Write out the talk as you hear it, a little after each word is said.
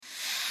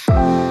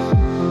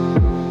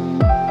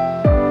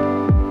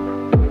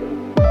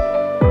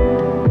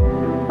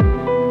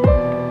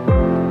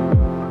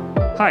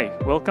Hi,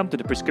 welcome to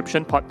the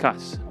Prescription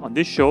Podcast. On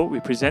this show,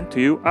 we present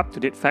to you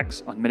up-to-date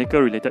facts on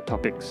medical-related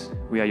topics.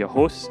 We are your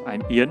hosts.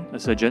 I'm Ian, a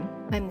surgeon.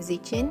 I'm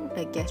Zichin,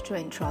 a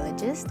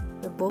gastroenterologist.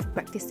 We're both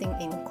practicing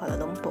in Kuala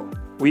Lumpur.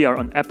 We are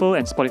on Apple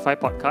and Spotify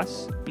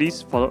podcasts.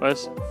 Please follow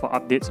us for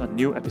updates on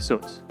new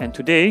episodes. And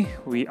today,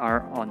 we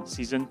are on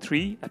Season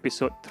 3,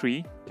 Episode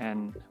 3,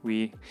 and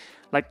we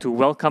like to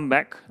welcome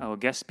back our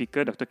guest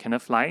speaker, Dr.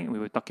 Kenneth Lai. We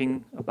were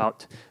talking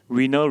about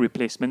renal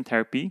replacement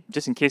therapy.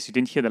 Just in case you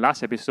didn't hear the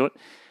last episode,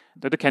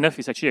 Dr. Kenneth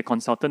is actually a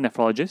consultant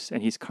nephrologist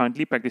and he's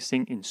currently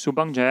practicing in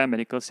Subang Jaya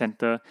Medical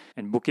Centre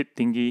and Bukit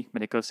Tinggi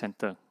Medical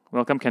Centre.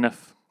 Welcome,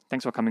 Kenneth.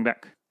 Thanks for coming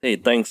back. Hey,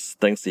 thanks,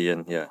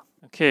 Ian. Yeah.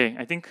 Okay,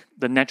 I think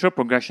the natural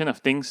progression of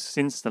things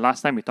since the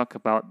last time we talked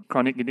about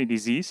chronic kidney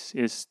disease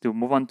is to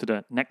move on to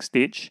the next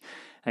stage.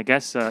 I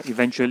guess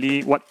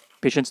eventually what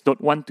patients don't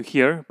want to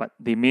hear, but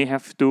they may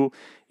have to,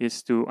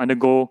 is to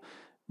undergo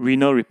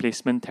renal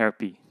replacement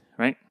therapy,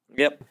 right?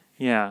 Yep.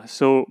 Yeah,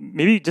 so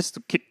maybe just to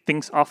kick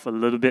things off a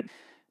little bit,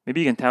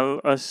 maybe you can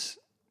tell us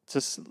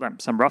just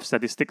some rough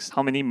statistics.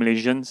 How many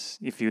Malaysians,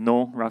 if you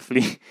know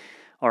roughly,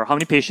 or how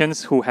many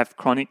patients who have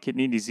chronic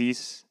kidney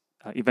disease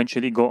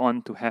eventually go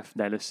on to have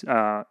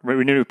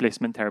renal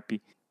replacement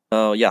therapy?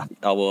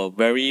 Our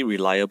very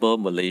reliable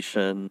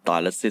Malaysian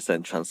dialysis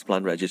and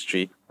transplant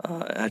registry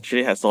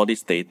actually has all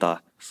this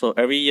data. So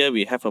every year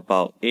we have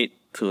about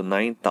 8 to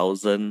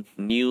 9,000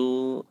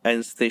 new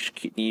end-stage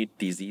kidney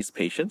disease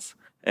patients.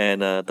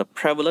 And the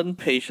prevalent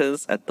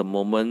patients at the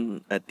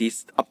moment, at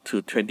least up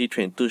to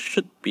 2022,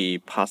 should be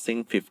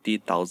passing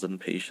 50,000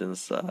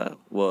 patients,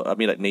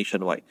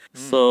 nationwide.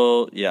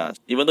 So, yeah,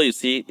 even though you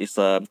see it's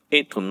 8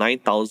 to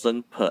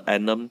 9,000 per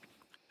annum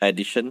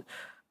addition,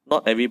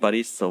 not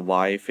everybody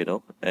survive,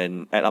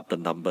 and add up the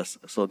numbers.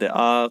 So there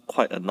are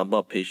quite a number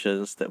of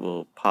patients that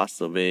will pass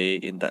away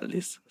in that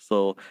list.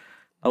 So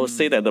I would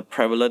say that the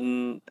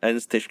prevalent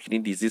end-stage kidney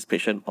disease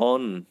patient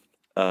on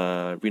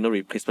renal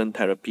replacement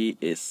therapy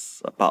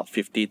is about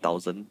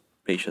 50,000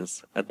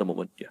 patients at the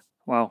moment. Yeah.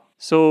 Wow.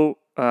 So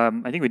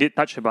I think we did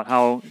touch about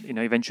how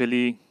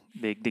eventually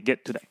they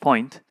get to that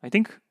point. I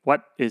think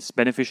what is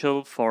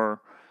beneficial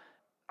for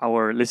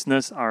our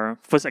listeners are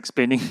first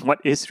explaining what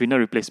is renal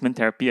replacement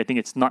therapy. I think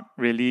it's not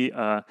really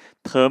a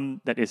term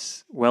that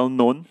is well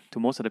known to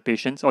most of the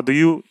patients. Or do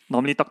you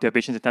normally talk to your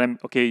patients and tell them,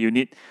 okay, you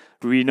need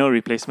renal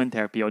replacement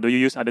therapy, or do you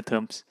use other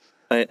terms?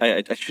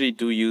 I actually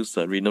do use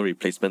renal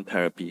replacement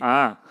therapy.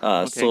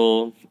 Okay.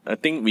 So I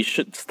think we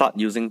should start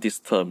using this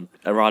term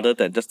rather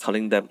than just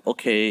telling them,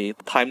 okay,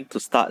 time to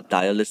start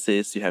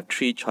dialysis. You have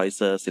 3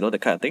 choices,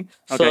 that kind of thing.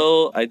 Okay.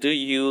 So I do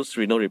use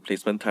renal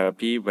replacement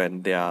therapy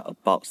when they are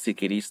about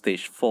CKD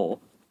stage 4,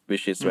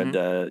 which is when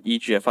the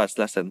eGFR is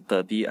less than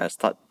 30. I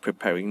start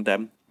preparing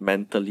them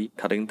mentally,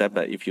 telling them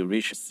that if you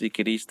reach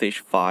CKD stage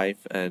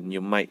 5, and you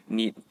might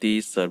need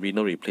this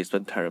renal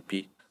replacement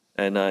therapy.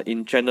 And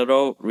in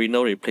general,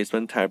 renal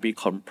replacement therapy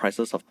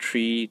comprises of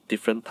 3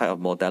 different types of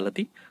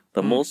modality.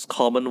 The most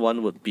common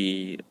one would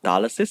be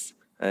dialysis.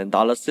 And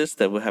dialysis,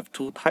 there will have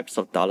 2 types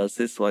of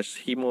dialysis. One is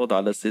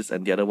hemodialysis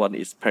and the other one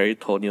is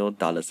peritoneal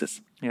dialysis.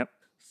 Yep.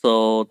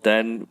 So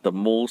then the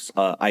most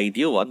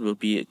ideal one will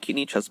be a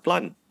kidney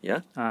transplant.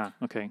 Yeah.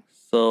 Okay.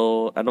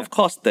 So, and of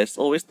course, there's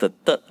always the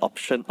third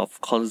option of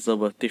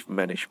conservative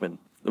management,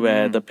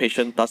 where the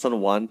patient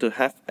doesn't want to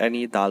have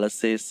any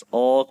dialysis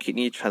or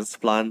kidney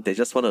transplant. They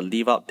just want to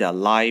live out their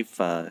life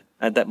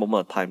at that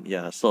moment of time.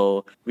 Yeah.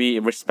 So we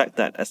respect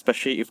that,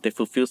 especially if they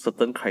fulfill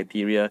certain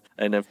criteria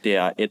and if they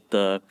are at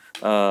the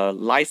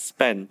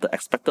the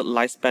expected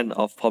lifespan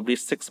of probably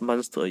 6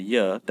 months to a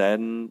year,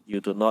 then you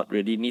do not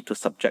really need to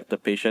subject the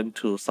patient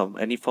to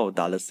any form of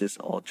dialysis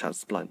or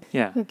transplant.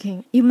 Yeah.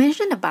 Okay. You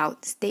mentioned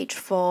about stage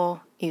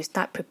 4, you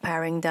start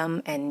preparing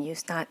them and you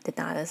start the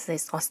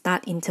dialysis or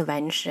start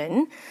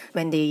intervention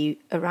when they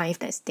arrive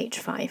at stage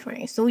 5,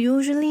 right? So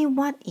usually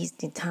what is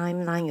the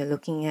timeline you're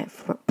looking at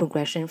for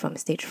progression from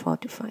stage 4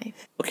 to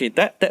 5? Okay,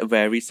 that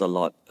varies a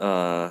lot.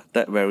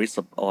 That varies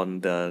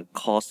on the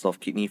cause of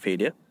kidney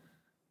failure.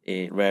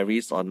 It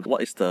varies on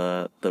what is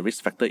the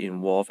risk factor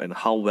involved and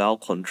how well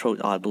controlled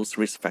are those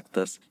risk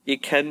factors.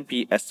 It can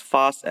be as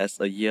fast as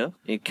a year.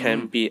 It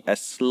can be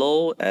as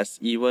slow as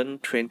even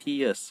 20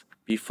 years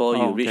before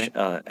you reach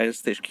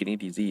end-stage kidney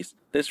disease.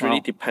 That's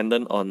really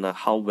dependent on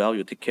how well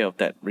you take care of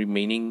that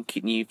remaining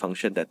kidney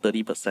function, that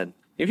 30%.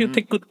 If you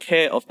take good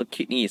care of the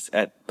kidneys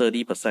at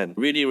 30%,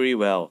 really, really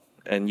well,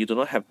 and you do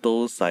not have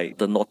those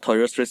the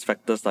notorious risk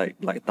factors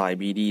like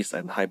diabetes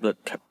and high blood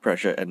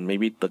pressure, and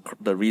maybe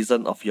the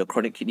reason of your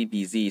chronic kidney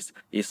disease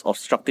is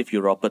obstructive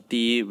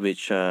uropathy,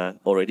 which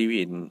already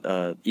been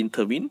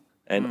intervened,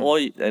 and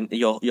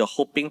you're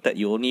hoping that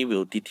you only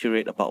will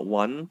deteriorate about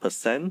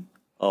 1%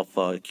 of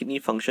kidney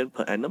function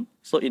per annum.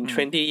 So in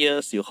 20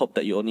 years, you hope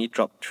that you only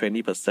drop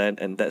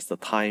 20%, and that's the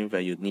time where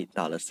you need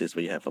dialysis,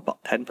 where you have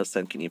about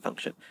 10% kidney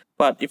function.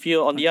 But if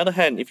you, on the other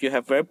hand, if you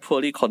have very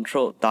poorly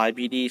controlled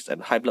diabetes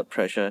and high blood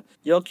pressure,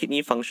 your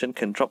kidney function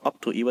can drop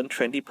up to even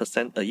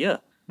 20% a year.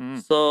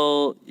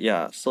 So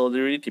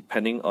really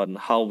depending on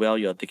how well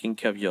you're taking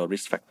care of your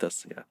risk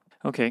factors. Yeah.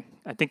 Okay,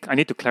 I think I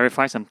need to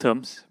clarify some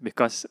terms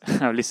because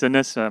our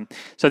listeners. So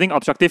I think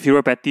obstructive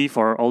uropathy,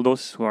 for all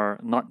those who are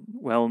not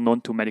well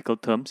known to medical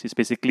terms, is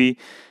basically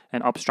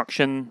an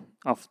obstruction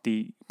of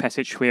the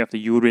passageway of the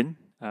urine,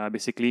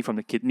 basically from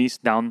the kidneys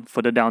down,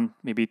 further down,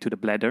 maybe to the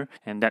bladder,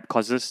 and that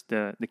causes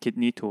the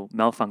kidney to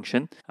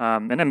malfunction.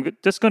 And I'm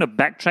just going to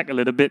backtrack a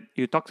little bit.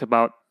 You talked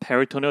about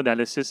peritoneal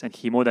dialysis and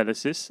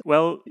hemodialysis.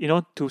 Well,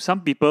 to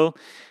some people,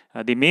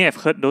 they may have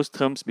heard those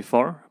terms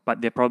before,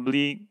 but they're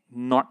probably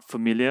not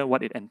familiar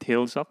what it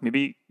entails of.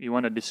 Maybe you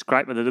want to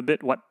describe a little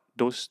bit what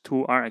those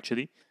two are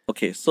actually.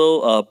 Okay,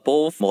 so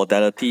both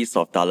modalities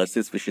of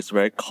dialysis, which is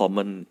very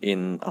common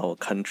in our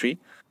country,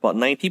 about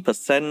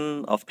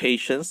 90% of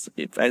patients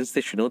with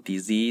end-stage renal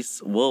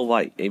disease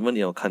worldwide, even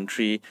in our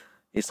country,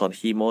 is on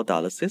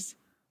hemodialysis.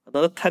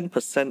 Another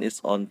 10%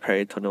 is on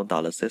peritoneal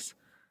dialysis.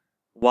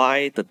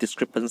 Why the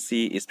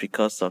discrepancy is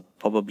because of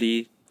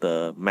probably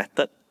the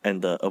method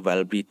and the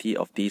availability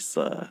of these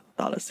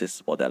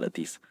dialysis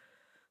modalities.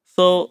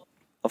 So,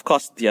 of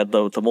course,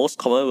 the most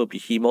common will be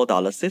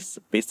hemodialysis.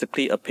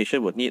 Basically, a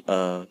patient would need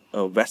a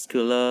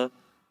vascular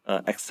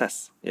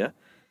access,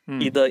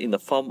 either in the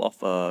form of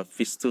a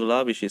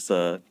fistula, which is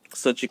a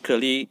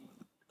surgically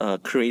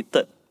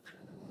created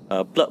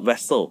blood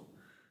vessel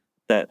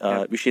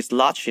that which is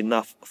large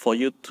enough for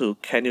you to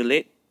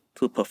cannulate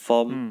to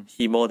perform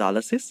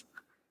hemodialysis.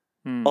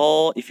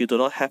 Or if you do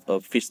not have a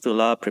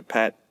fistula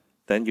prepared,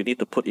 then you need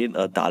to put in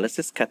a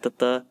dialysis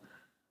catheter,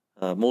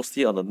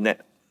 mostly on the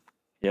neck.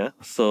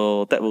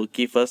 So that will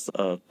give us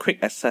a quick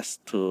access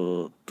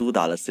to do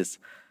dialysis.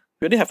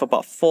 We only have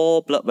about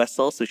 4 blood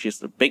vessels, which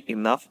is big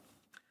enough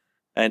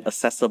and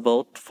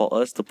accessible for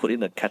us to put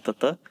in a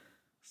catheter.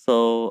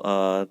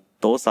 So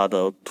those are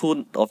the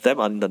 2 of them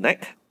are in the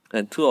neck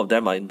and 2 of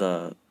them are in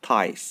the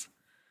thighs.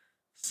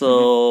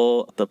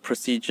 So the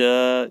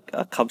procedure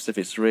comes with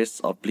its risk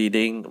of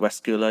bleeding,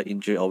 vascular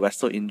injury or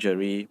vessel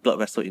injury, blood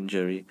vessel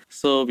injury.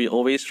 So we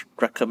always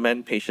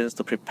recommend patients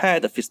to prepare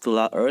the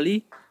fistula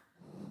early,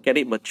 get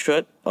it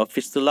matured. A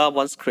fistula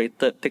once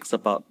created takes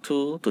about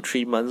 2 to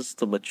 3 months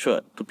to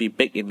mature, to be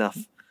big enough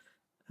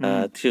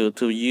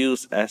to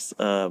use as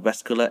a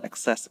vascular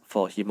access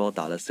for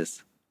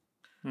hemodialysis.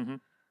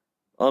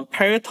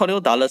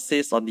 Peritoneal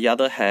dialysis, on the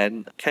other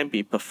hand, can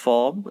be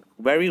performed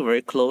very,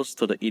 very close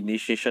to the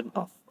initiation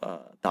of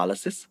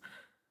dialysis.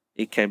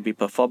 It can be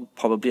performed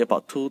probably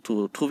about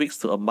 2 weeks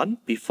to a month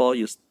before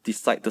you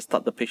decide to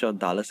start the patient on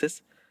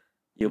dialysis.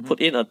 You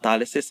put in a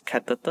dialysis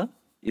catheter.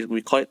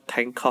 We call it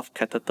tank cuff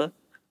catheter.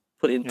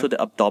 Put into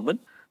the abdomen,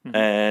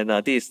 and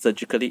this is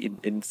surgically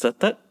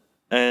inserted.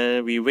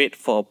 And we wait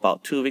for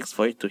about 2 weeks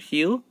for it to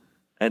heal.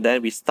 And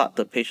then we start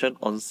the patient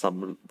on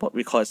some what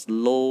we call as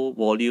low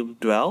volume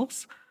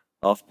dwells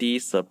of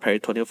these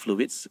peritoneal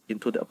fluids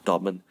into the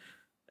abdomen.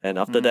 And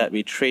after that,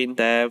 we train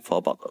them for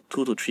about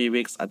 2 to 3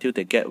 weeks until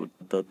they get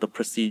the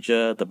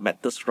procedure, the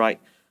methods right.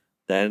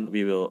 Then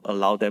we will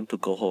allow them to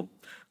go home.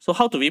 So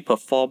how do we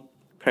perform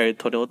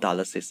peritoneal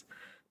dialysis?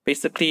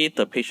 Basically,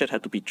 the patient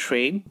has to be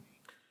trained.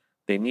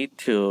 They need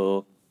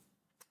to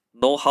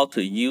know how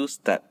to use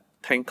that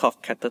tank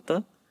cuff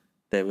catheter.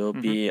 There will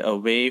be a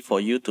way for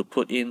you to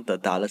put in the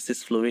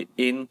dialysis fluid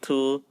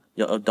into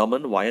your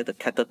abdomen via the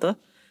catheter.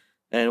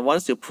 And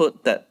once you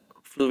put that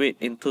fluid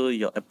into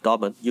your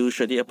abdomen,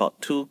 usually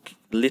about 2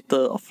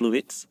 liters of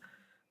fluids,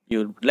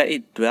 you let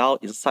it dwell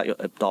inside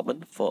your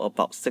abdomen for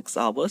about 6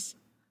 hours.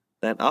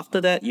 Then after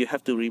that, you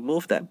have to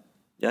remove them.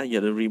 You have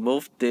to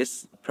remove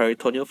this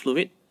peritoneal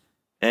fluid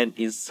and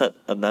insert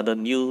another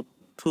new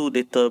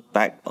 2-liter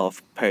bag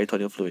of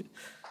peritoneal fluid.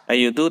 And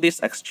you do these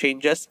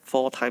exchanges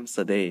 4 times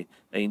a day,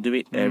 and you do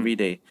it every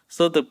day.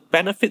 So the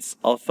benefits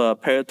of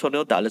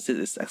peritoneal dialysis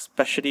is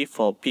especially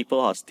for people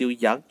who are still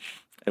young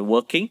and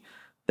working.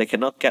 They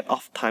cannot get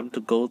off time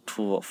to go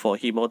for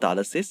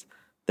hemodialysis.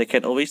 They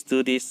can always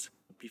do this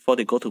before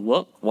they go to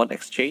work, 1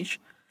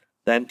 exchange.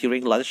 Then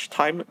during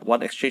lunchtime,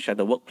 1 exchange at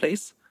the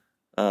workplace.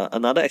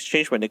 Another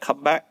exchange when they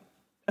come back,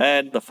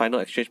 and the final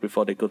exchange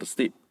before they go to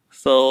sleep.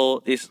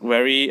 So it's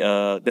very,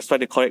 that's why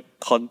they call it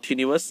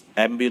continuous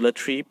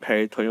ambulatory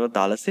peritoneal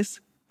dialysis,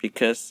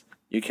 because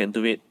you can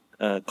do it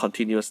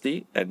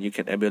continuously and you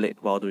can ambulate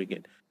while doing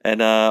it.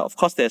 And of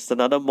course, there's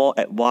another more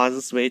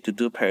advanced way to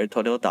do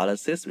peritoneal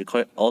dialysis. We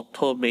call it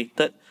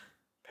automated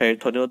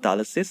peritoneal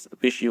dialysis,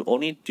 which you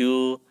only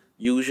do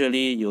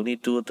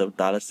the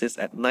dialysis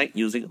at night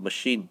using a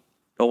machine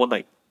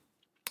overnight.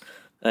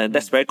 And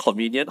that's very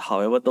convenient.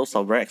 However, those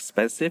are very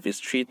expensive. It's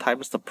 3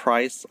 times the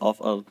price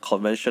of a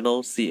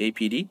conventional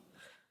CAPD.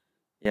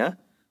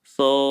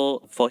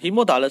 So for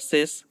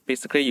hemodialysis,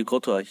 basically you go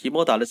to a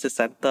hemodialysis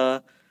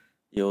center,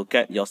 you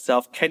get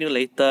yourself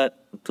cannulated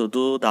to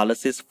do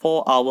dialysis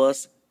 4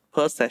 hours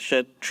per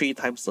session, 3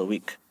 times a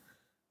week,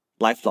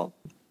 lifelong.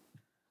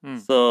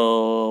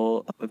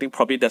 So I think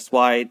probably that's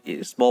why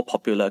it's more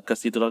popular,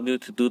 because you do not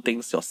need to do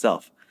things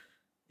yourself.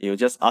 You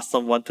just ask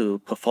someone to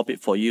perform it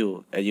for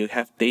you, and you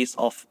have days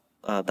off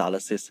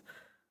dialysis.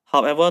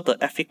 However, the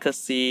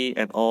efficacy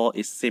and all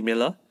is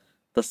similar.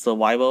 The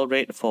survival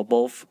rate for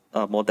both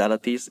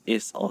modalities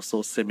is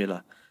also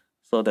similar.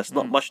 So there's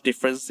not much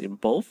difference in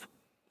both.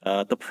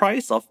 The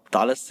price of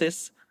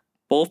dialysis,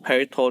 both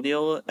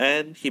peritoneal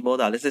and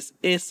hemodialysis,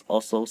 is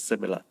also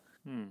similar.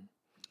 Do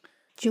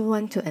you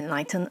want to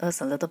enlighten us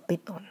a little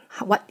bit on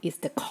what is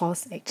the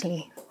cost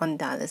actually on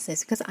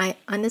dialysis? Because I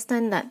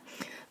understand that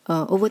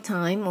over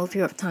time, over a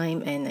period of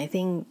time, and I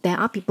think there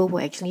are people who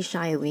actually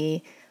shy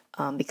away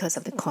because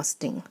of the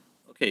costing.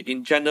 Okay,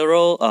 in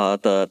general,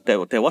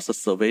 there was a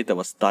survey that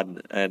was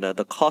done, and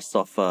the cost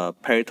of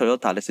peritoneal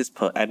dialysis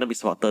per annum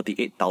is about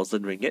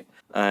 38,000 ringgit,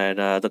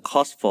 and the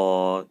cost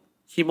for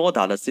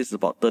hemodialysis is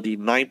about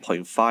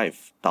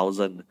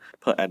 39,500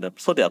 per annum.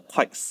 So they are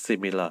quite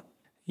similar.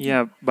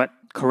 Yeah, but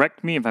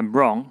correct me if I'm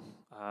wrong.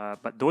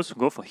 But those who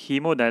go for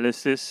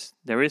hemodialysis,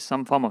 there is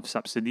some form of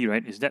subsidy,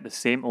 right? Is that the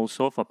same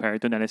also for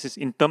peritoneal dialysis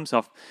in terms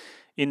of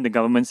in the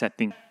government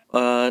setting?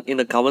 In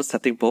the government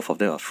setting, both of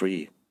them are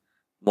free,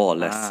 more or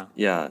less.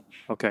 Yeah.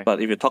 Okay.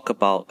 But if you talk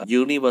about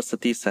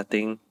university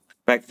setting,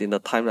 back in the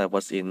time I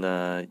was in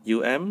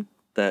UM,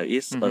 there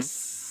is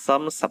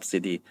some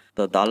subsidy.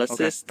 The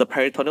dialysis, the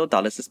peritoneal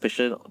dialysis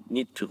patient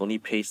need to only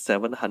pay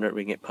 700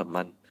 ringgit per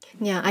month.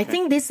 Yeah, I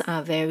think these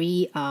are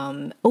very,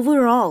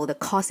 overall, the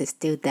cost is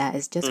still there.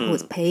 It's just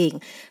who's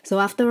paying. So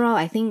after all,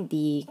 I think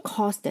the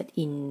cost that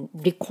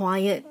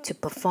required to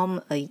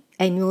perform a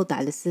annual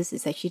dialysis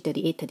is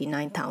actually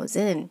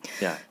 39,000.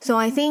 Yeah. So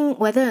I think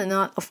whether or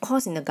not, of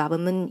course, in the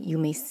government, you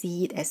may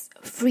see it as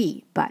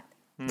free, but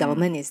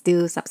government is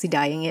still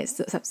subsidizing it,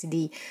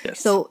 subsidy. Yes.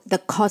 So the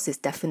cost is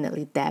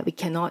definitely there. We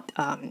cannot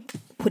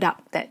put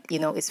up that,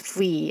 it's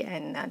free,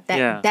 and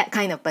that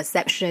kind of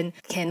perception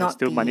cannot There's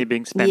still be money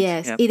being spent.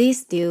 Yes, it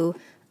is still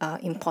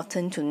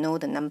important to know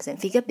the numbers and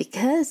figure,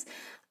 because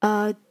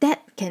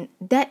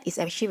that is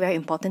actually very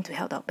important to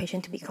help our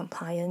patient to be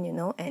compliant,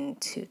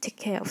 and to take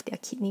care of their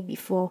kidney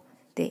before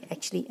they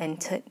actually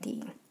entered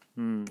the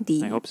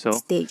I hope so.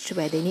 stage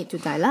where they need to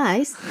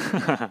dialyze.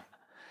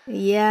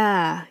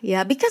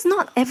 Yeah, because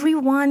not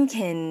everyone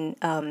can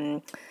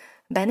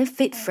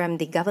benefit from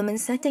the government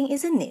setting,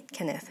 isn't it,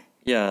 Kenneth?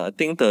 Yeah, I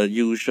think the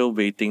usual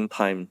waiting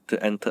time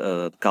to enter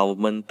a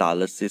government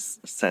dialysis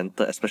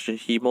center, especially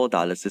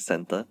hemodialysis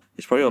center,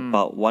 is probably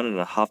about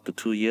 1.5 to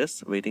 2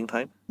 years waiting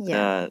time.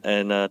 Yeah.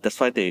 And that's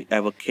why they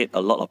advocate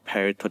a lot of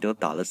peritoneal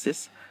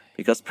dialysis,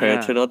 because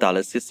peritoneal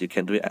dialysis you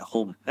can do it at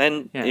home.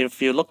 And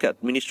if you look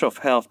at Ministry of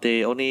Health,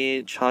 they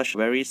only charge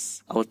I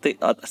would take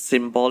a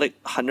symbolic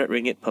 100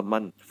 ringgit per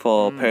month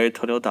for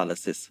peritoneal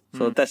dialysis.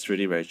 So that's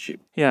really very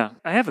cheap. Yeah,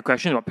 I have a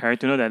question about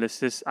peritoneal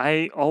dialysis.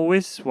 I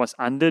always was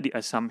under the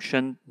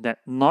assumption that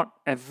not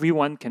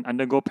everyone can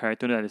undergo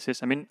peritoneal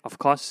dialysis. I mean, of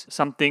course,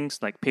 some things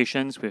like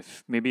patients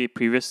with maybe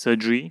previous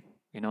surgery,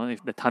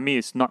 if the tummy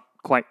is not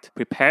quite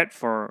prepared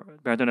for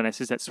peritoneal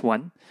dialysis, that's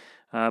one.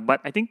 But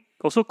I think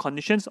also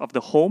conditions of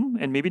the home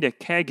and maybe the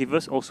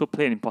caregivers also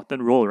play an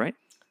important role, right?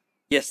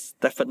 Yes,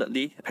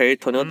 definitely.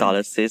 Peritoneal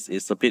dialysis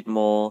is a bit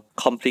more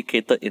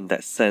complicated in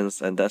that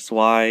sense, and that's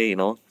why,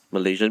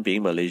 Malaysian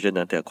being Malaysian,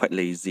 they're quite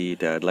lazy.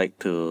 They like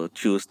to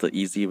choose the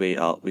easy way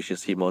out, which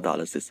is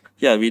hemodialysis.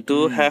 Yeah, we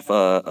do have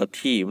a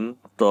team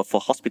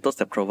for hospitals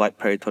that provide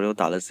peritoneal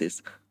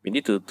dialysis. We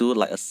need to do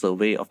like a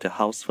survey of their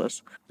house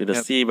first to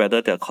see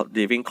whether their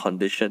living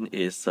condition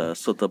is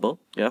suitable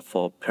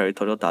for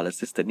peritoneal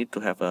dialysis. They need to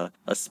have a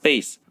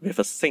space with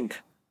a sink,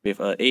 with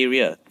an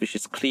area which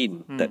is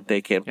clean, that they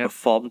can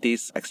perform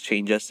these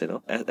exchanges,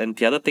 And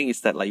the other thing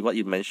is that, like what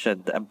you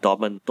mentioned, the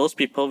abdomen. Those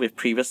people with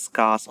previous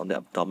scars on the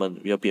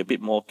abdomen will be a bit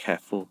more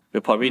careful.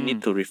 We'll probably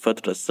need to refer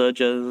to the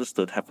surgeons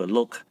to have a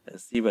look and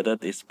see whether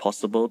it's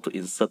possible to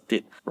insert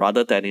it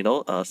rather than,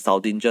 a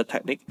Saudinger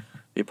technique.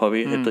 We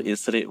probably have to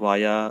insert it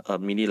via a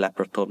mini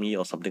laparotomy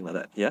or something like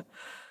that. Yeah.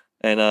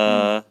 And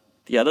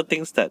the other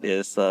things that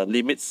is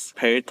limits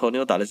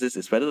peritoneal dialysis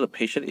is whether the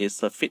patient is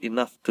fit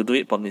enough to do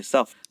it by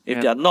themselves.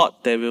 If they are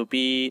not, there will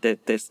be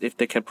if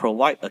they can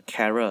provide a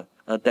carer,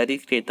 a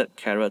dedicated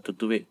carer to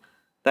do it,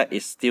 that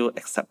is still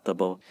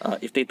acceptable.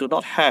 If they do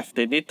not have,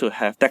 they need to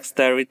have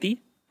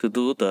dexterity to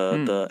do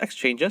the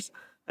exchanges,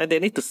 and they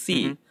need to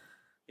see.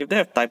 If they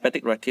have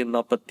diabetic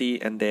retinopathy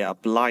and they are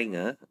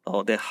blind,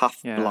 or they're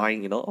half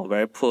blind, or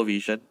very poor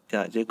vision,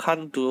 you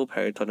can't do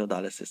peritoneal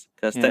dialysis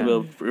because that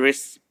will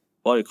risk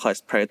what we call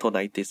as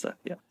peritonitis.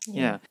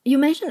 Yeah. You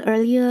mentioned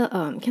earlier,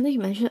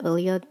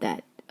 Kendall,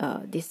 that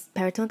this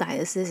peritoneal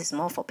dialysis is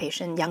more for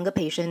younger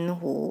patient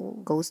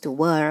who goes to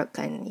work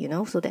and,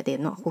 so that they're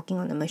not hooking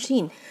on the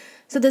machine.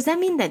 So does that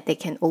mean that they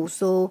can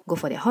also go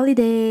for their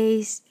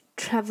holidays,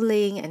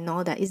 traveling and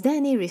all that? Is there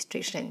any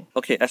restriction?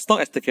 Okay, as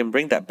long as they can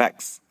bring their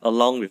bags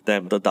along with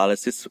them, the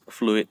dialysis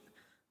fluid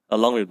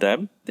along with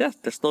them,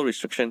 there's no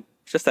restriction.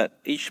 It's just that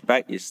each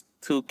bag is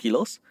 2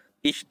 kilos.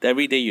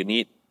 Every day you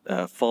need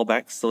 4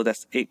 bags, so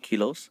that's 8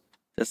 kilos.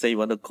 Just say you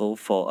want to go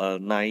for a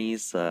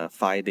nice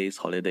 5 days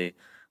holiday.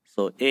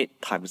 So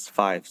 8 times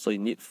 5, so you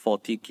need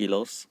 40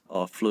 kilos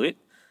of fluid.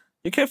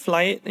 You can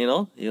fly it,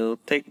 you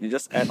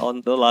just add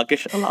on the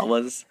luggage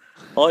allowance.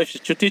 Or if you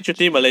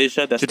cuti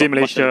Malaysia, that's not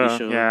much of an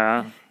issue.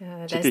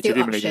 There's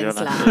still options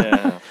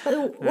lah.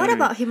 But what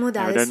about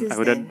hemodialysis? I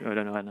wouldn't.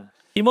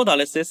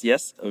 Hemodialysis,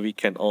 yes, we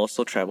can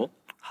also travel.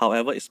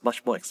 However, it's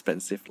much more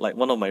expensive. Like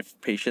one of my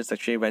patients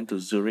actually went to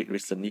Zurich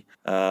recently.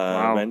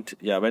 Wow. Went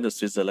to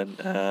Switzerland.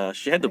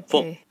 She had to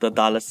book Okay. the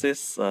dialysis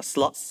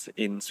slots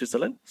in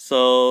Switzerland.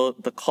 So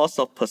the cost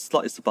of per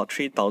slot is about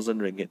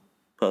 3,000 ringgit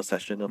per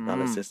session of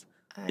dialysis.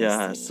 I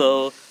see.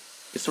 So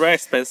it's very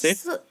expensive.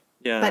 So,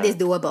 Yeah. but it's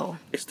doable.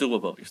 It's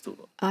doable. It's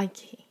doable.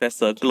 Okay. There's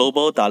a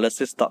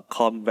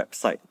globaldialysis.com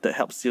website that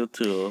helps you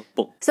to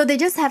book. So they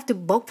just have to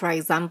book, for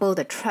example,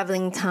 the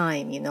traveling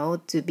time,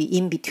 to be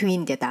in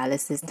between their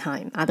dialysis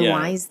time.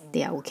 Otherwise,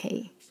 they are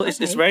okay. So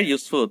it's very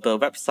useful. The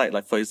website,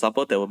 like for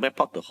example, they will map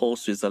out the whole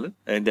Switzerland,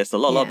 and there's a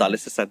lot of Yeah.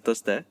 dialysis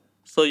centers there.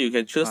 So you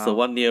can choose the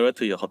one nearer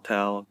to your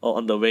hotel or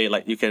on the way.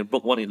 Like you can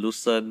book one in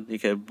Lucerne, you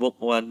can book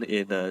one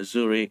in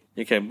Zurich,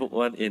 you can book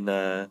one in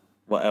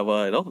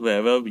whatever,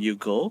 wherever you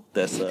go.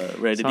 There's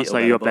readily Sounds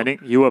like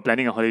available. you were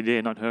planning a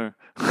holiday, not her.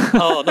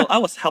 Oh no, I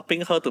was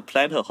helping her to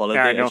plan her holiday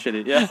I know.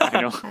 actually. Yeah.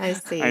 I know. I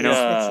see. I know.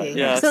 Okay.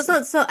 Yeah.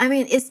 So I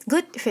mean, it's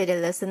good for the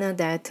listener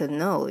there to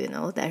know,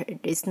 that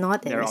it's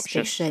not a There are options.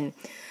 restriction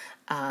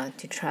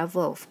to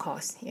travel, of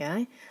course.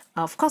 Yeah.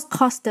 Of course,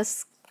 cost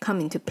does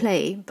come into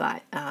play,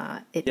 but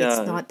it's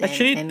not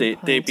Actually, an they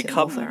endpoint to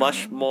become move much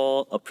around.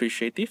 more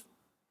appreciative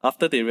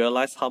after they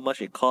realize how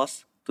much it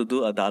costs to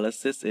do a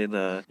dialysis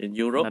in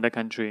Europe. Another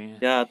country.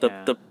 Yeah,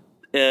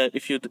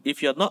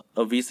 if you're not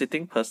a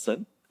visiting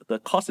person, the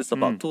cost is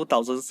about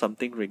 2,000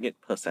 something ringgit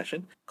per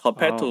session.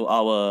 Compared to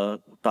our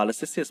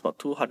dialysis here, it's about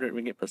 200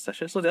 ringgit per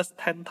session. So that's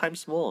 10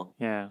 times more.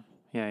 Yeah.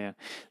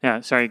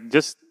 Sorry,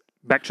 just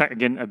backtrack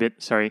again a bit.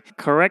 Sorry.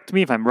 Correct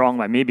me if I'm wrong.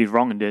 I may be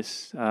wrong in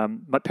this.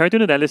 But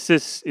peritoneal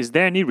dialysis, is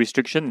there any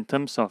restriction in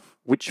terms of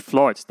which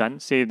floor it's done?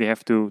 Say they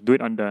have to do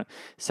it on the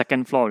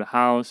second floor of the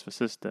house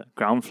versus the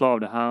ground floor of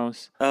the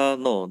house?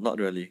 No, not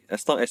really.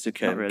 As long as you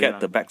can really,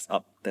 get the backs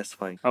up, that's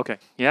fine. Okay.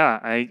 Yeah,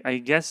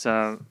 I guess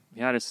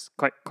it's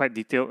quite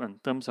detailed in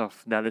terms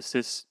of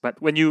dialysis.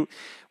 But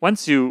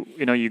once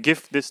you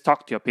give this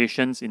talk to your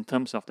patients in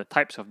terms of the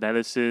types of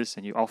dialysis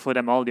and you offer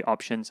them all the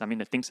options, I mean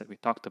the things that we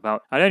talked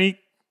about, are there any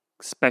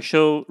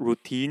special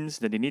routines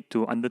that they need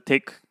to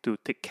undertake to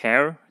take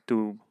care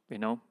to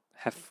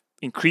have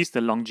increased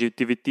the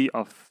longevity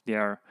of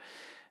their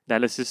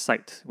dialysis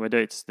site, whether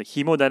it's the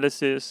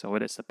hemodialysis or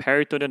whether it's the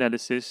peritoneal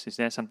dialysis? Is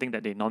there something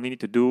that they normally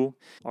need to do,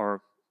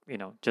 or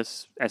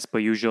just as per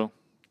usual?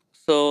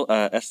 So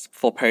as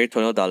for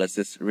peritoneal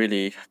dialysis,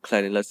 really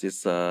cleanliness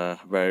is very,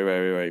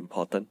 very, very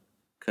important.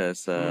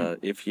 Because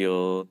if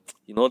you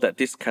know that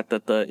this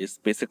catheter is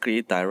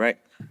basically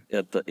direct,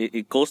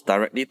 it goes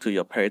directly to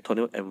your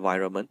peritoneal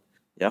environment,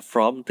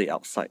 from the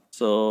outside.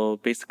 So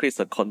basically, it's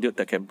a conduit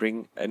that can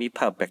bring any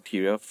type of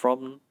bacteria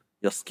from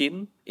your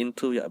skin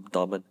into your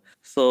abdomen.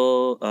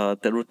 So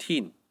the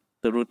routine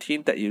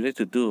that you need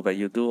to do when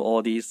you do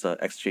all these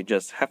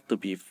exchanges have to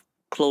be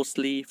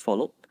closely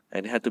followed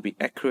and have to be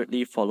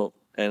accurately followed.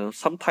 And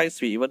sometimes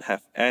we even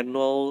have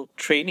annual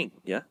training,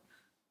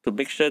 to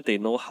make sure they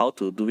know how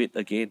to do it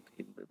again.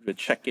 We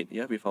check it,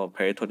 with our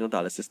peritoneal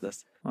dialysis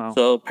nurse. Wow.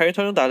 So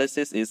peritoneal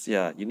dialysis is,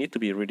 you need to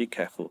be really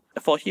careful.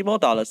 For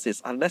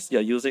hemodialysis, unless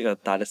you're using a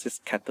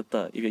dialysis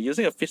catheter, if you're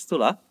using a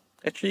fistula,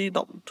 actually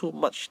not too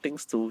much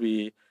things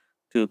to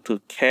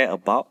care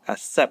about,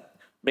 except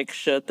make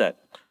sure that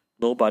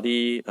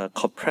nobody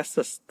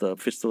compresses the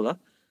fistula.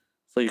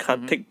 So you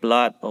can't take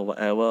blood or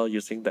whatever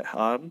using that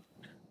arm.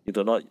 You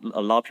do not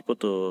allow people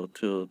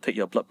to take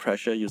your blood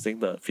pressure using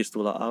the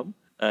fistula arm.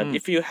 And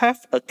if you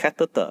have a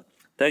catheter,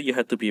 then you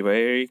have to be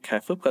very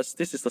careful because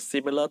this is a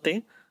similar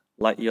thing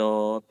like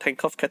your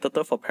Tankoff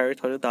catheter for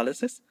peritoneal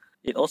dialysis.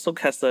 It also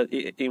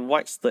it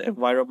invites the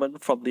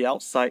environment from the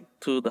outside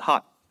to the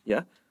heart.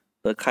 Yeah,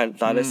 the kind of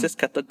dialysis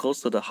catheter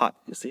goes to the heart.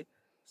 You see,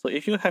 so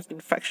if you have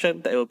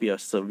infection, that will be a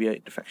severe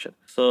infection.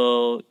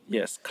 So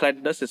yes,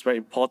 cleanliness is very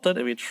important,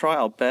 and we try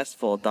our best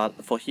for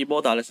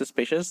hemodialysis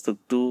patients to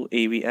do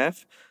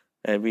AVF,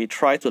 and we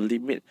try to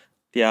limit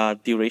their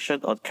duration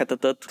on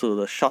catheter to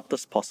the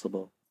shortest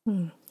possible.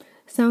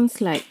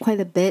 Sounds like quite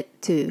a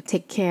bit to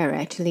take care,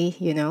 actually,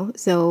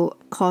 So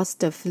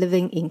cost of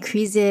living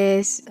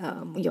increases,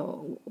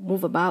 your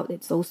move about,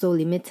 it's also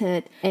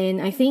limited.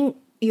 And I think,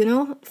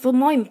 for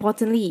more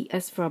importantly,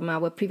 as from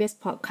our previous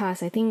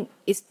podcast, I think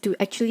is to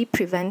actually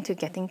prevent to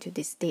getting to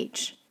this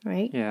stage,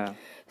 right? Yeah.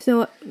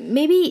 So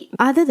maybe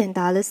other than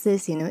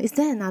dialysis, is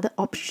there another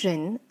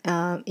option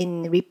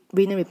in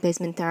renal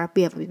replacement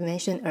therapy, as we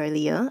mentioned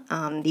earlier,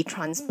 the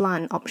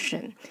transplant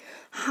option?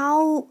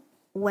 How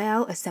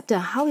well accepted?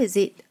 How is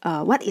it?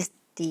 What is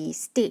the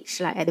stage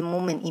like at the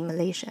moment in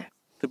Malaysia?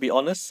 To be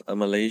honest,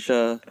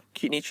 Malaysia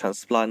kidney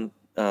transplant,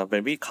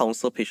 when we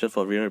counsel patients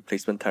for renal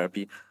replacement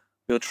therapy,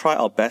 we'll try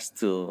our best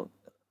to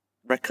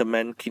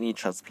recommend kidney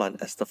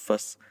transplant as the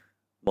first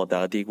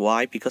modality.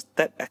 Why? Because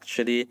that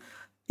actually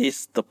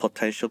is the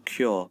potential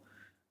cure,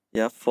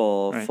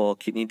 for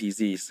kidney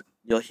disease.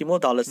 Your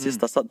hemodialysis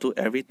does not do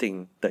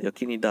everything that your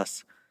kidney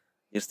does.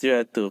 You still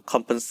have to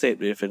compensate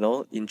with,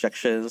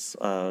 injections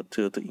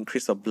to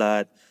increase your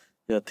blood.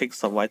 Take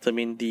some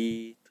vitamin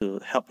D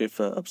to help with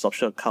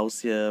absorption of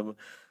calcium,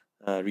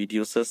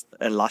 reduces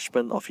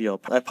enlargement of your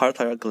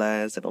parathyroid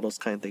glands and all those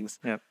kind of things.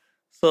 Yep.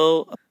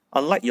 So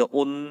unlike your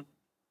own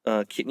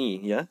kidney,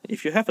 yeah,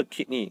 if you have a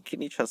kidney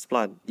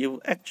transplant,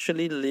 you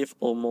actually live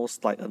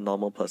almost like a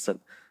normal person.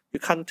 You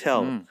can't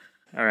tell.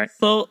 All right.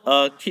 So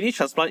kidney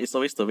transplant is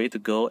always the way to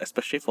go,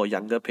 especially for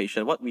younger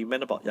patients. What we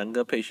meant about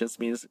younger patients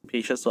means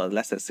patients who are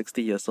less than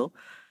 60 years old.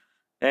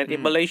 And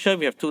in Malaysia,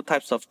 we have two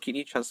types of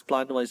kidney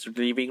transplant. One is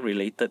living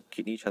related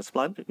kidney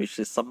transplant, which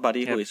is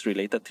somebody who is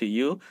related to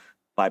you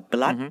by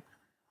blood,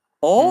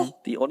 or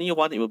the only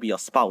one, it will be your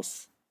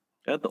spouse.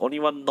 Yeah, the only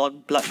one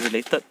non-blood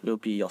related will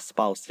be your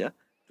spouse, yeah,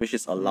 which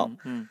is allowed.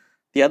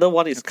 The other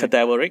one is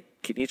cadaveric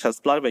kidney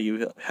transplant, where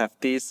you have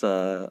this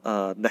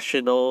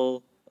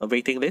national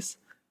waiting list,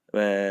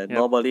 where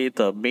normally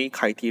the main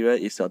criteria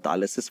is your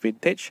dialysis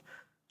vintage,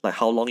 like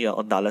how long you're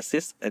on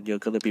dialysis, and you're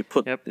going to be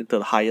put into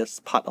the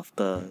highest part of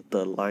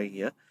the line,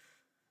 yeah.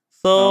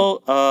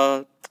 So,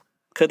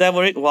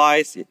 cadaveric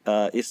wise,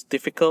 it's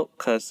difficult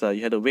because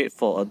you have to wait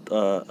for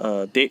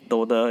a dead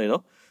donor, you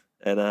know,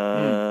 and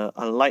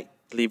unlike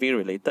living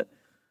related,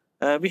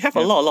 we have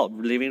a lot of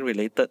living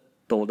related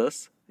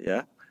donors,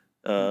 yeah.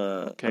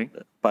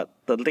 But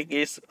the thing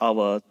is,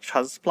 our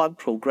transplant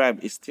program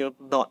is still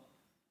not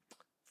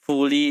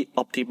fully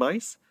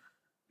optimized.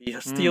 We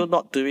are still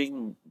not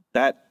doing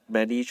that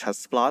many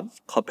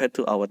transplants compared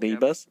to our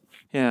neighbors.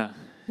 Yeah.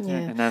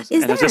 Yeah. And I was,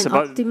 Is and I there was just an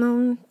about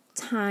optimum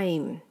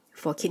time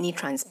for kidney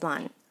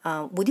transplant?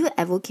 Would you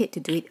advocate to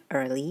do it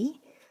early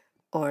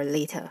or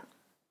later?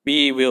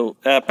 We will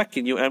back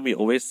in UM. We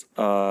always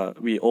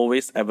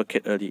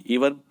advocate early,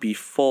 even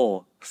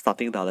before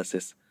starting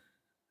dialysis.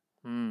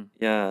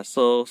 Yeah,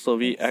 so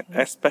we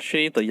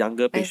especially the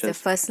younger It's the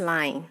patients. first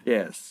line.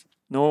 Yes.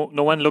 no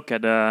one look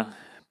at the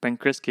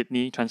pancreas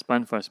kidney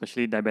transplant for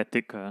especially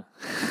diabetic.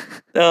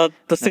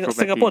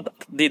 Singapore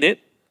did it.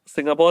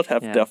 Singapore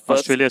have their first.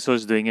 Australia also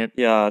is doing it.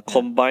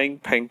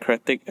 Combined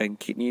pancreatic and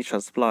kidney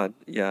transplant.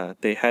 Yeah,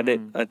 they had it.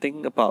 I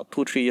think about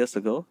 2-3 years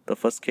ago. The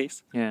first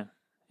case. Yeah.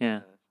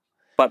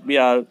 But we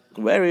are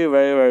very,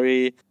 very,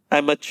 very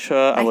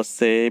amateur, I would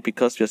say,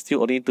 because we're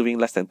still only doing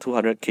less than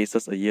 200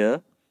 cases a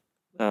year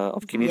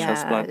of kidney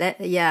transplant.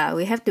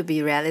 We have to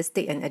be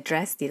realistic and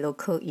address the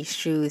local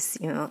issues.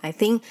 I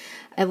think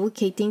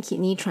advocating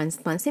kidney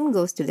transplant, same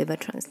goes to liver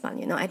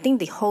transplant. I think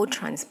the whole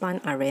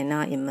transplant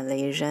arena in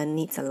Malaysia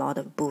needs a lot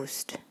of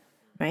boost,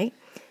 right?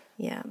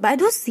 Yeah, but I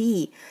do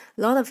see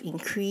a lot of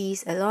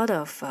increase, a lot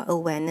of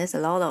awareness, a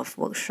lot of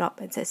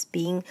workshop that's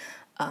being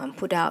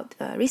put out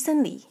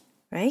recently,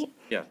 right?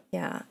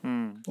 Yeah.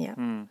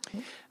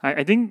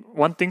 I think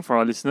one thing for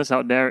our listeners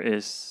out there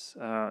is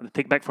the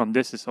take back from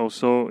this is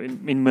also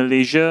in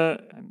Malaysia.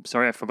 I'm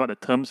sorry, I forgot the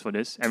terms for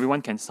this.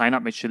 Everyone can sign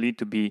up actually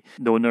to be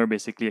donor,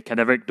 basically a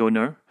cadaveric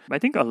donor. But I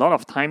think a lot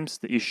of times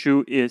the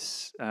issue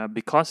is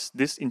because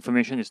this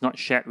information is not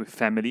shared with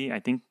family. I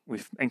think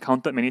we've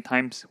encountered many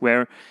times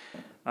where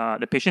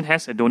the patient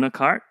has a donor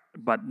card,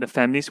 but the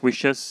family's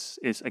wishes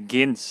is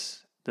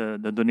against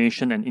the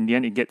donation, and in the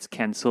end it gets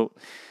cancelled.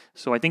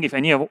 So I think if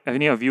any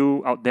of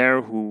you out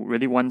there who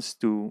really wants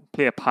to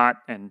play a part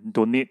and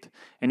donate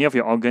any of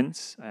your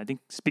organs, I think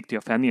speak to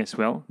your family as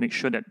well. Make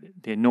sure that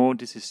they know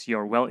this is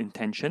your well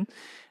intention,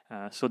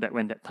 so that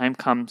when that time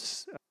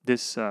comes,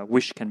 this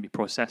wish can be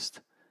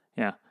processed.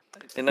 Yeah.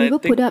 And we will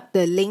put up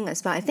the link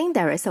as well. I think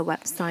there is a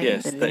website.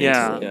 Yes, the link.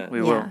 Yeah,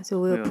 we will. So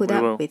we will put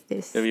up with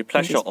this. We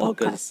pledge your podcast.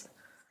 organs.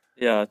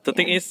 Yeah, the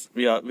thing is,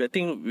 we are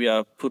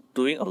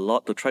doing a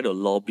lot to try to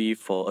lobby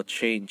for a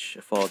change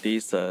for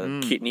this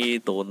kidney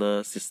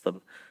donor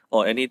system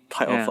or any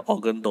type of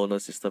organ donor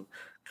system.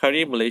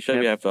 Currently in Malaysia,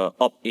 we have an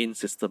opt-in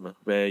system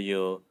where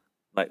you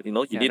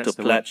need to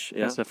pledge.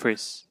 That's the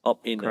phrase.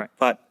 Opt-in.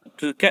 But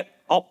to get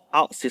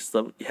opt-out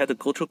system, you have to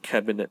go through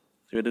cabinet.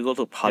 You have to go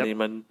to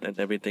parliament and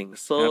everything.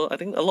 So I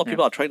think a lot of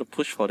people are trying to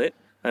push for it.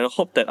 And I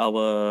hope that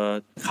our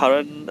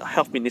current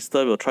health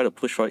minister will try to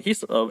push for it.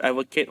 He's an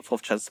advocate for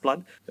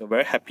transplant. We're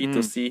very happy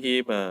to see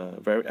him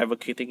very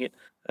advocating it.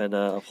 And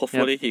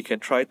hopefully he can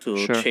try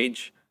to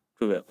change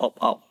to an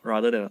opt-out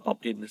rather than an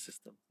opt-in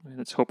system.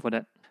 Let's hope for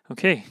that.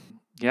 Okay.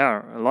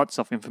 Yeah, lots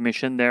of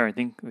information there. I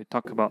think we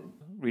talk about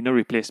renal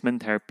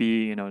replacement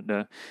therapy,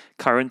 the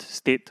current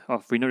state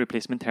of renal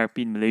replacement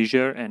therapy in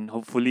Malaysia, and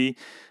hopefully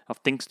of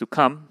things to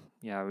come.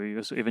 Yeah, we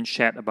also even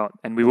shared about,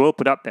 and we will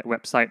put up that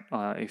website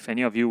if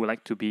any of you would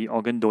like to be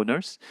organ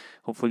donors.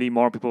 Hopefully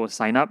more people will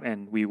sign up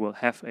and we will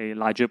have a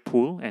larger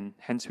pool, and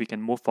hence we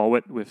can move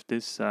forward with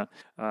this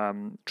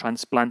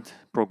transplant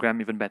program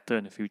even better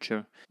in the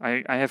future.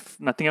 I have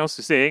nothing else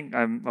to say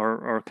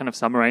or kind of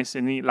summarize.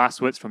 Any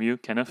last words from you,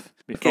 Kenneth,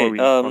 before we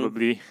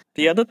probably...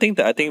 The other thing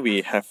that I think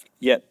we have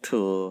yet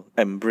to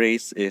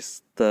embrace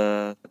is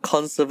the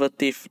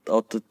conservative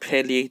or the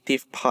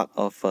palliative part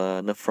of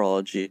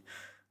nephrology.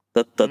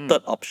 The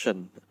third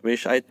option,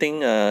 which I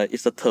think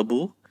is a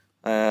taboo.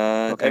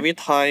 Every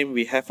time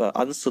we have an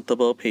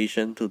unsuitable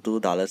patient to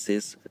do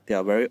dialysis, they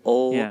are very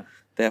old,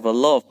 they have a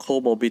lot of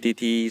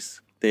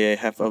comorbidities, they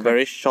have a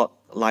very short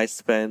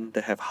lifespan,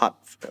 they have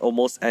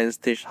almost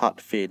end-stage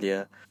heart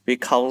failure. We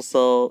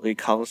counsel,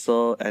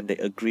 and they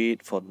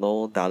agreed for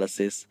no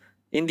dialysis.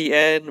 in the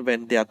end,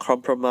 when they are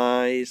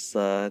compromised,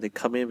 they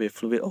come in with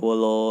fluid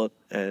overload,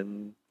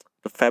 and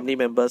the family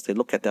members, they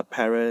look at their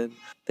parent,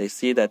 they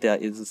see that they are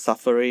in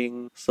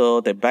suffering, so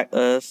they beg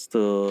us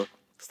to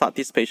start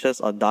these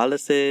patients on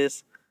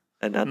dialysis,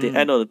 and at the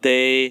end of the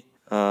day,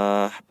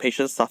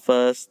 patient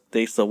suffers,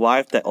 they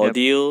survive that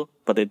ordeal,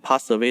 but they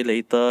pass away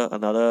later,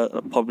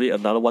 probably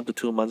another 1 to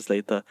 2 months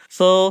later.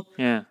 So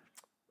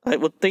I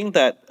would think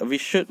that we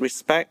should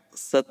respect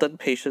certain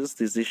patients'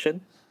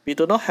 decision. We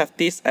do not have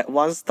this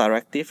advanced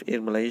directive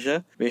in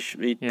Malaysia, which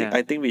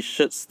I think we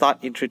should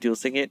start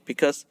introducing it,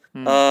 because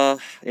there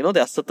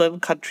are certain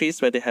countries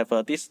where they have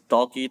this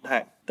doggy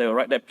tag. They will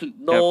write that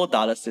no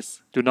dialysis.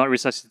 Do not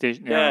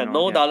resuscitate.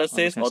 No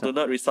dialysis, or do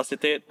not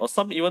resuscitate, or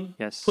some even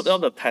put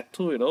on the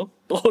tattoo,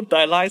 don't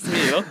dialyze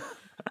me,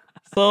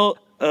 So,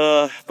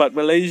 but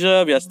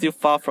Malaysia, we are still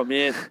far from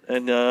it,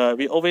 and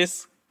we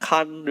always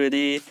can't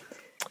really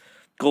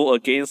go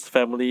against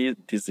family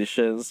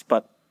decisions.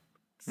 But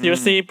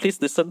seriously, please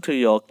listen to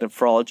your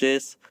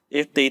nephrologist.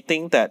 If they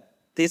think that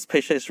this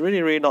patient is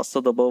really, really not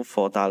suitable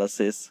for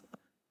dialysis,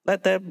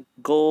 let them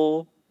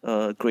go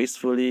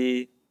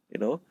gracefully,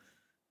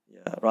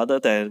 rather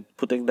than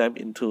putting them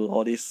into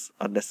all these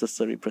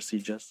unnecessary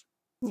procedures.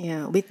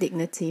 Yeah, with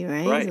dignity,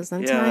 right? So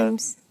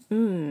sometimes,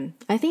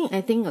 I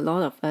think a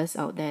lot of us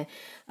out there,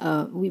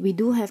 we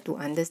do have to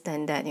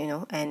understand that,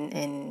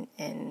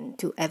 and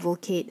to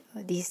advocate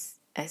this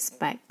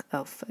aspect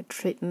of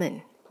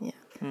treatment.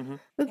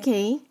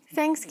 Okay,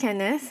 thanks,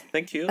 Kenneth.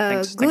 Thank you.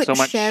 Thanks Good so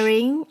much.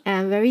 sharing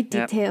and very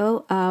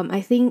detailed.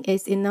 I think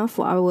it's enough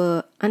for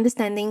our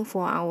understanding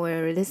for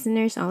our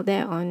listeners out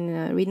there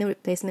on renal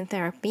replacement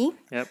therapy.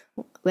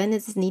 When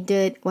it's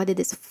needed, what it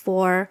is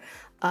for,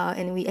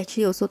 and we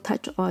actually also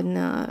touch on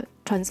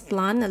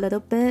transplant a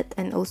little bit,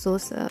 and also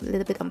a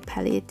little bit on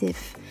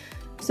palliative.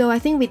 So I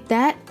think with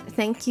that,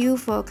 thank you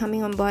for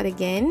coming on board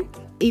again.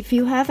 If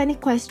you have any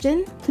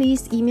question,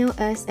 please email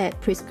us at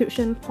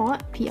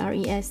prescriptionpod,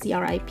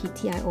 prescriptionpod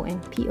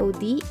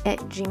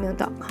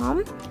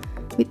 @gmail.com.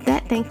 With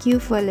that, thank you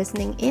for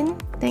listening in.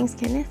 Thanks,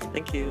 Kenneth.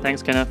 Thank you.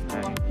 Thanks, Kenneth.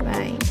 Bye.